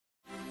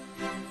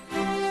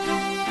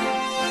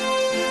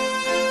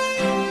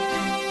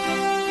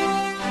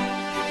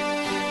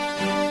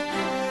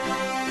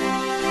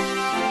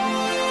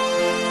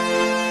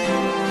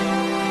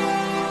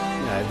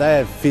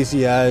have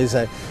physios,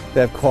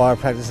 they have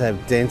chiropractors, they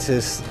have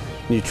dentists,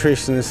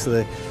 nutritionists.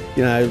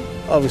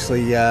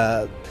 Obviously,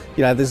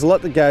 there's a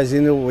lot that goes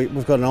into it.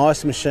 We've got an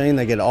ice machine.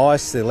 They get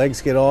iced, their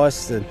legs get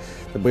iced, and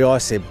we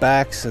ice their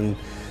backs. And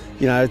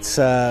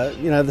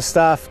the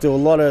staff do a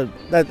lot of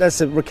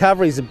that.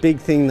 Recovery is a big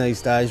thing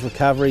these days.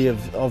 Recovery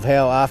of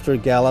how after a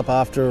gallop,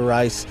 after a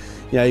race,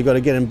 you've got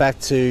to get them back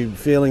to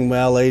feeling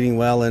well, eating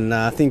well, and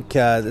I think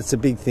it's a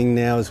big thing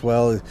now as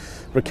well.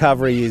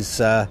 Recovery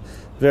is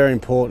very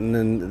important,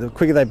 and the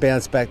quicker they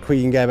bounce back, quicker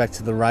you can go back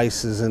to the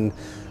races. And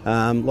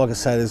like I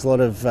say, there's a lot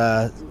of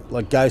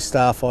like go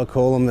staff, I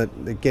call them,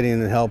 that get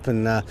in and help,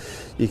 and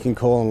you can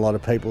call on a lot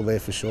of people there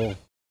for sure.